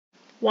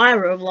Why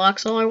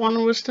Roblox? All I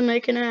wanted was to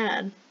make an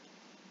ad.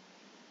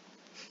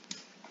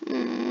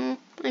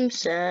 I'm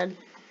sad.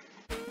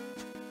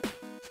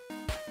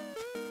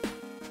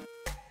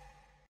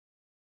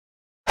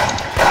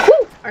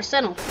 Woo!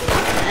 Arsenal.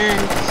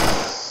 And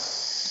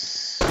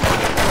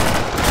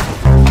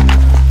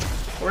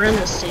we're in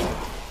this team.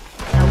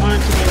 I want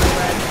it to be in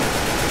red.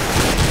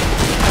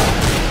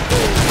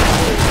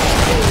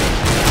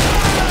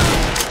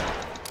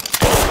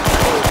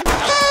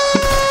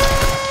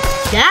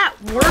 That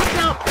worked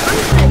out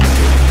perfect.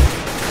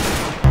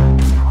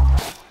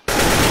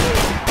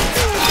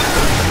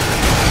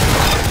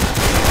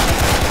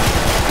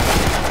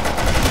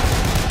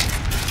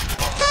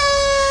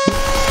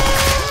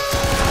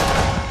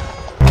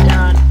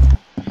 God.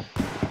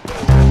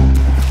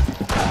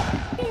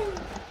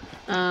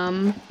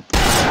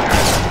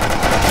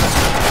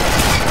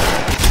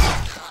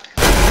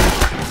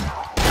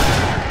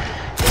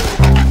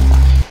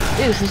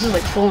 Dude, this is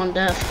like full on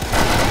death.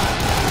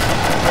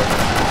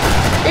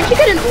 Did you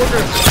get an order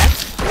of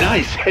death?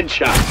 Nice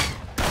headshot.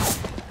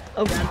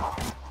 Oh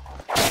god.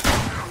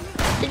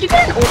 Did you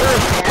get an order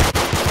of death?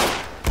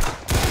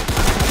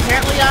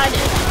 Apparently I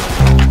did.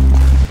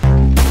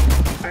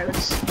 Alright,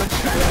 let's try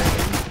that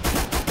again.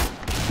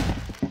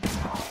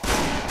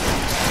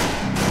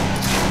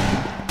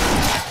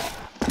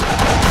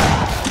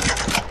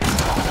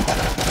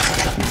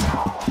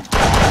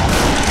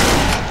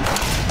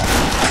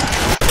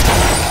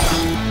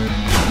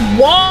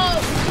 Whoa!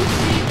 Did you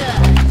see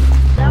that?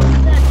 That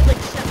like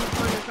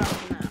 700 across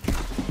the map.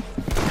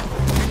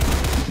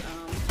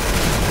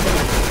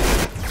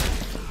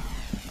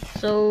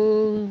 So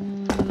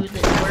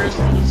where's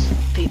these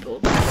people?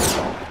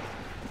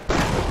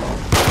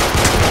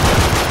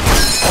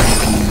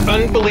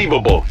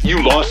 Unbelievable.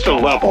 You lost a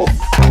level.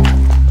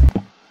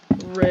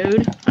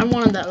 Rude. I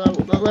wanted that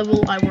level. The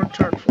level I worked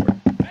hard for.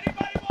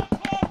 Anybody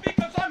want coffee?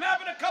 Because I'm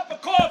having a cup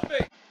of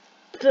coffee.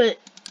 But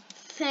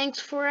thanks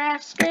for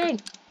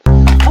asking.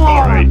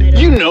 Alright,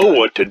 you know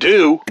what to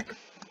do.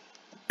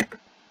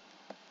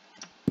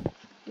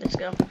 Let's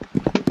go.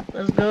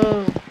 Let's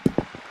go.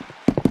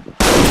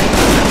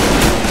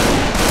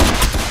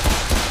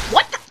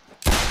 What the?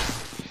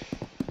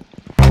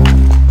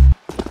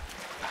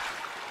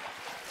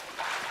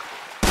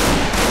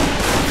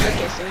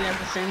 Okay, so we have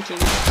the same team.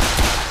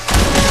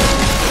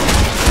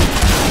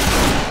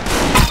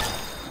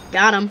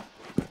 Got him.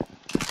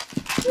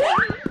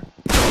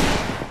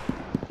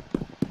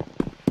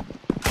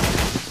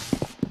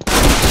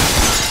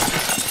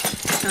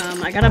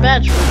 I got a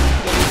badge for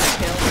getting that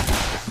kill.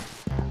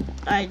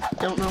 I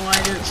don't know why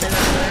I didn't say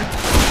that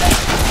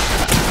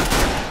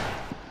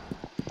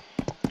there.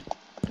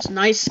 It's a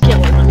nice skill,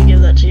 let me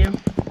give that to you.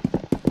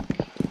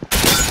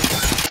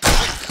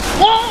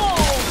 Whoa!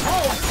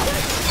 Oh,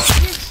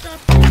 weird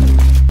stuff.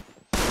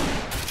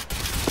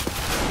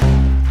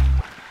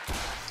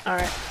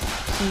 Alright.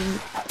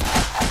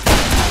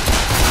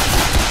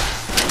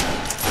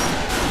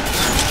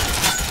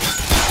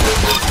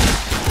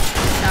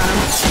 Got him.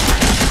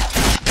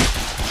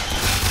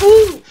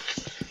 Ooh!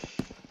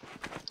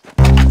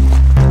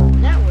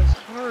 That was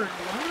hard luck.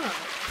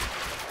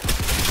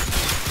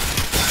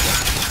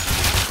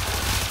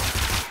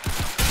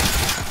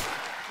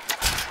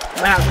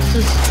 Wow,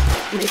 this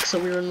makes a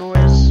weird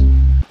noise.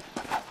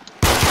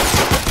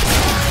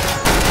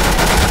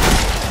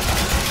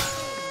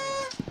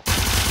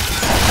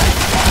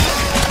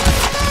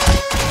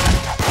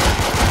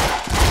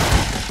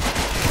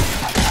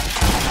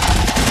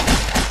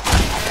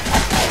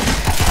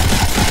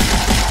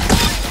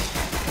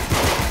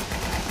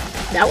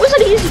 That was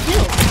an easy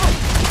kill.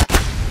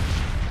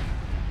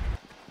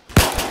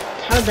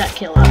 How did that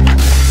kill out?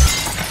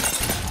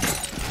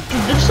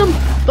 Dude, there's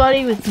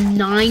somebody with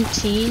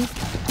 19.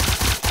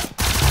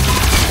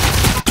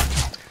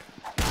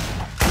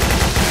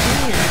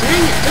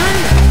 Dang it.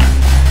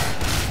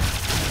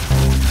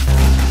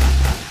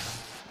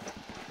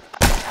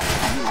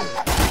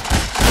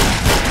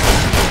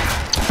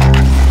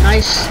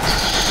 Nice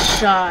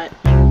shot,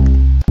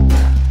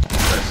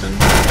 person.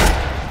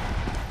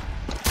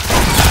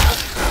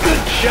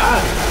 Good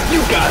shot. You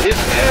got his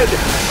head.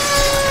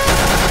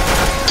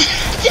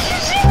 Did you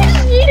see me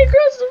just yeet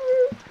across the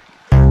room?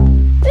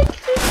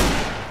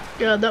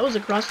 God, that was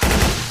across the room.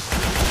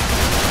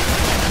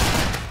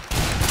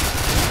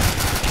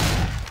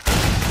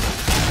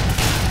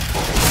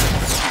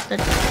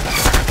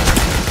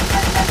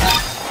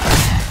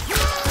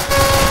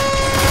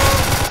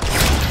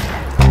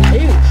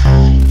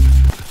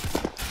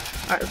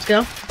 Alright, let's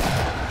go.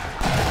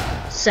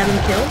 7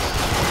 kills.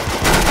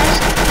 That's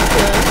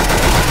good.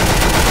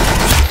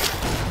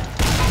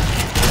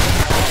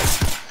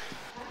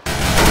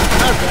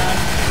 Oh god.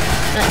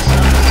 That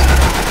sucks.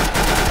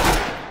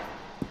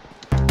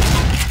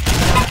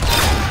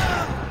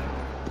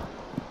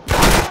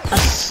 A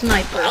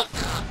sniper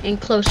in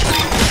close range.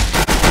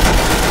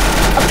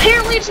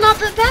 Apparently it's not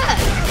that bad,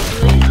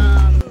 actually.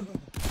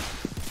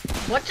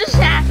 What just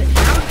happened?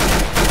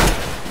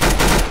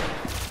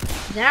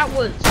 That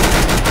was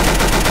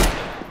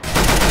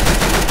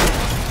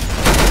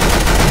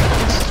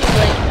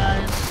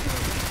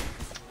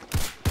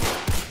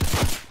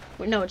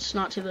Wait, no, it's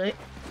not too late.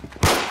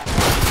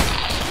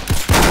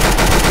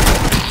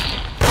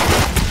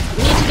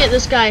 We need to get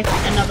this guy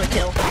another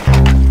kill.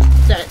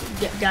 That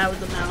guy with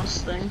the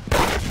mouse thing.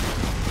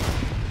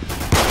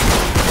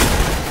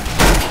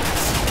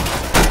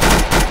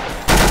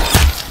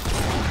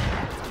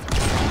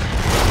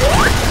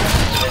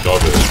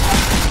 Got it.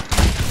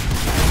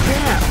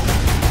 Yeah.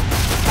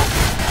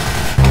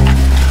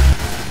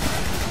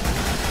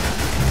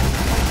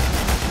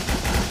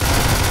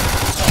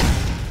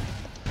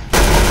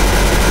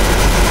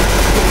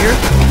 Here.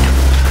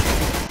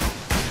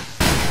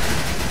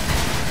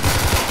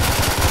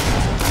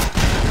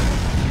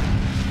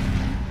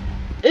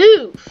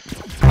 Oof.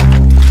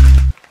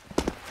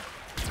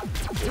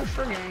 Oof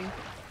for gang.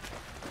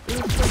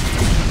 Oof for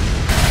gang.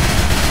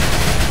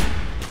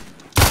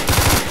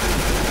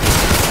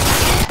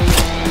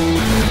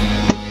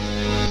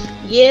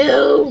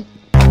 You!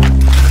 I'm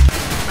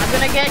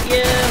gonna get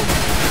you!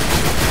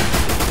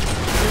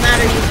 No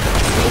matter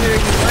either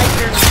you like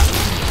it or not.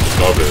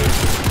 Got it.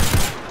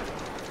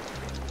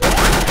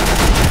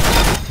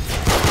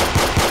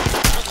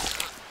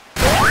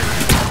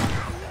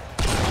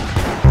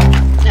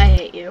 I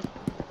hate you.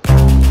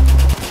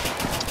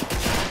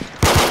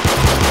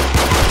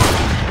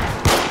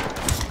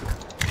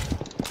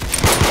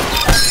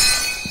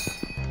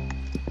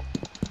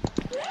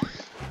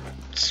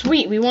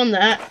 Sweet, we won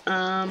that.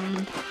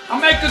 I'll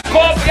make this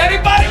coffee.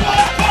 Anybody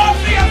want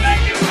coffee? I'm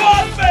making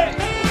coffee!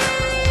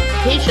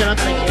 Hey, shut up,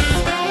 thank you.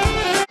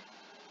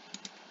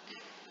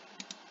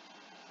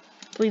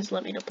 Please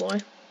let me deploy.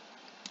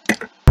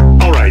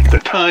 Alright, the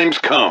time's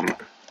come.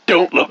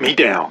 Don't let me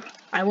down.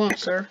 I won't,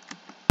 sir.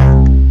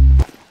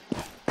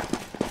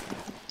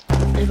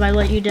 If I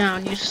let you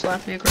down, you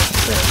slap me across the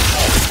face.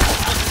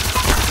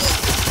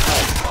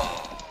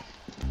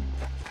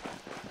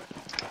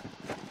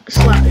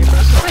 Slap me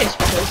across the face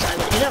because I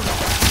let you down.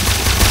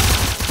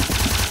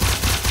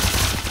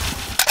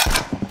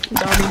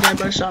 He's already dead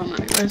by shot him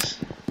anyways.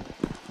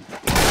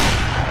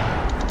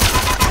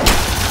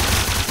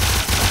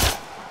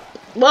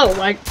 Whoa,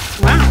 like,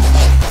 wow.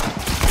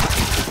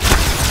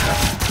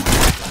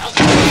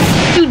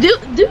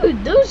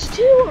 Dude, those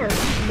two are,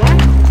 wow.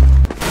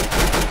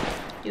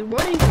 Dude,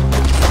 what are you doing?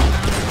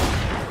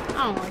 I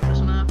don't like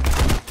this map.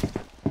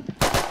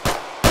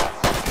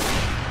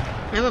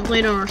 I haven't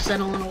played on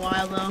Arsenal in a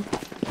while though.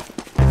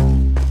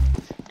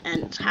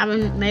 And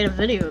haven't made a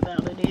video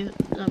about it either.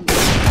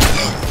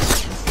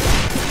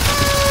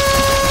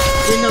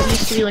 Even though it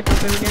used to be like my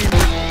favorite game.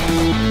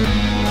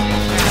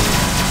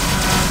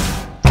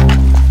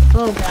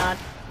 Oh god.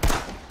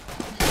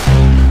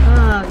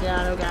 Oh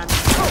god, oh god.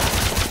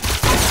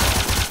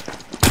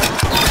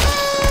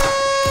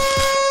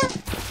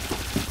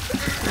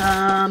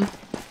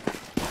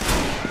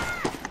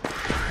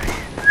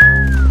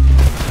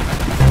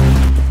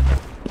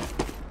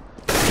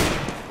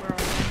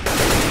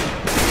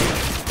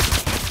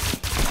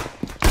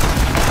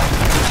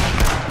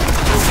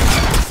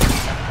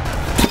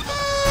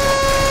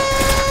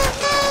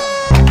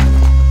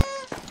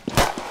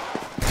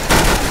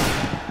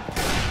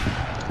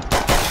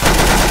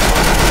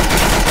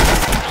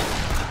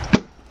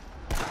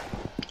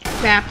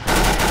 Crap.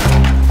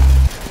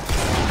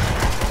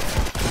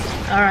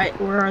 Alright,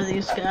 where are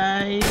these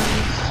guys?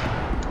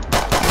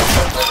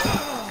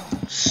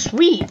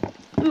 Sweet!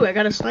 Ooh, I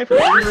got a sniper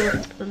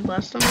than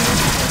last time.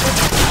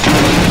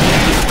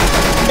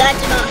 That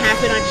did not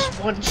happen, I just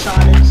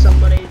one-shotted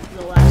somebody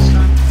the last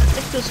time. I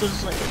think this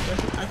was like a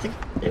different, I think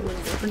it was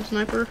a different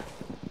sniper.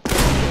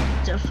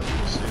 Definitely a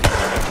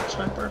different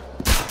sniper.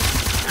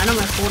 I know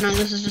my Fortnite,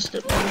 this is just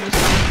a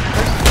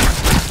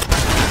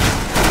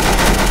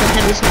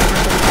heavy sniper,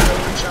 so I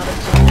one-shotted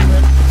somebody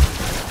with.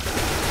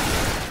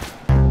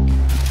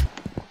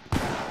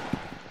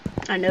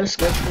 I know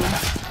scoped me.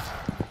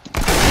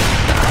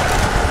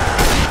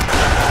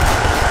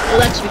 Well,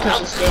 that's because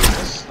this game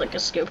is like a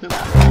scope no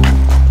matter what.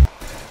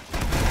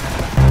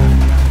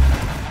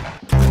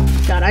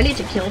 God, I need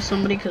to kill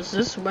somebody because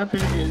this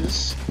weapon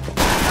is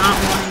not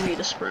wanting me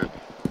to sprint.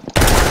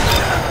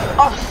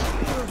 Oh,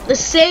 the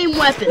same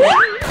weapon.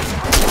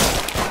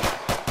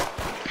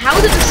 How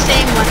is it the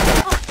same weapon?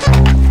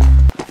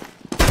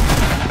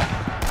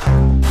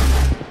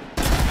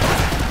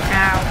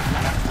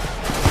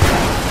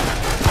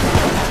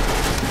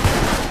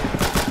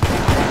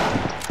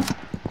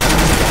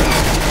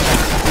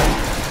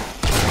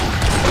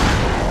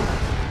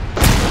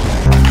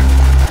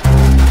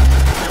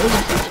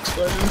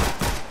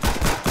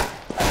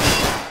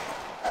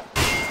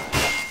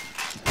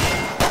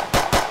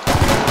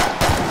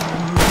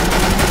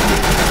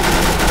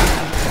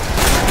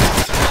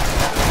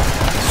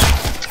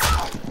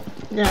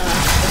 Yeah,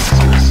 this is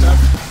messed up.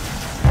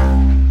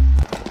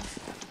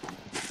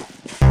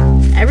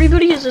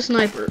 Everybody is a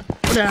sniper.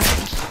 What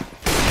happens?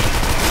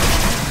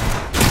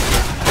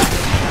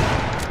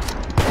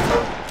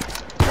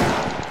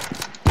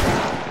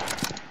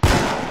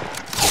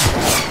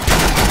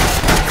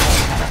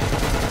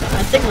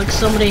 I think like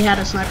somebody had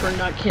a sniper and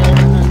got killed,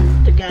 and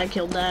then the guy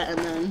killed that, and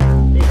then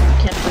it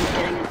kept like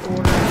getting an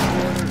order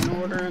and order and order.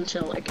 order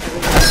until like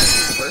everyone's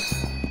sniper.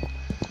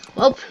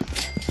 Well,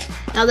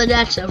 now that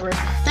that's over,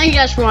 thank you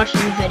guys for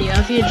watching the video.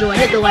 If you enjoyed,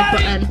 hit the like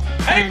button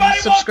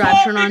and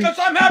subscribe. Turn on.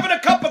 I'm having a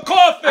cup of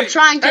coffee. I'm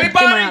trying to do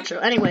my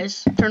outro.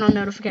 Anyways, turn on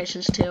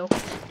notifications too.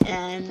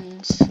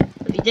 And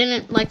if you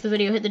didn't like the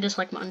video, hit the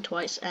dislike button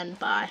twice. And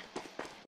bye.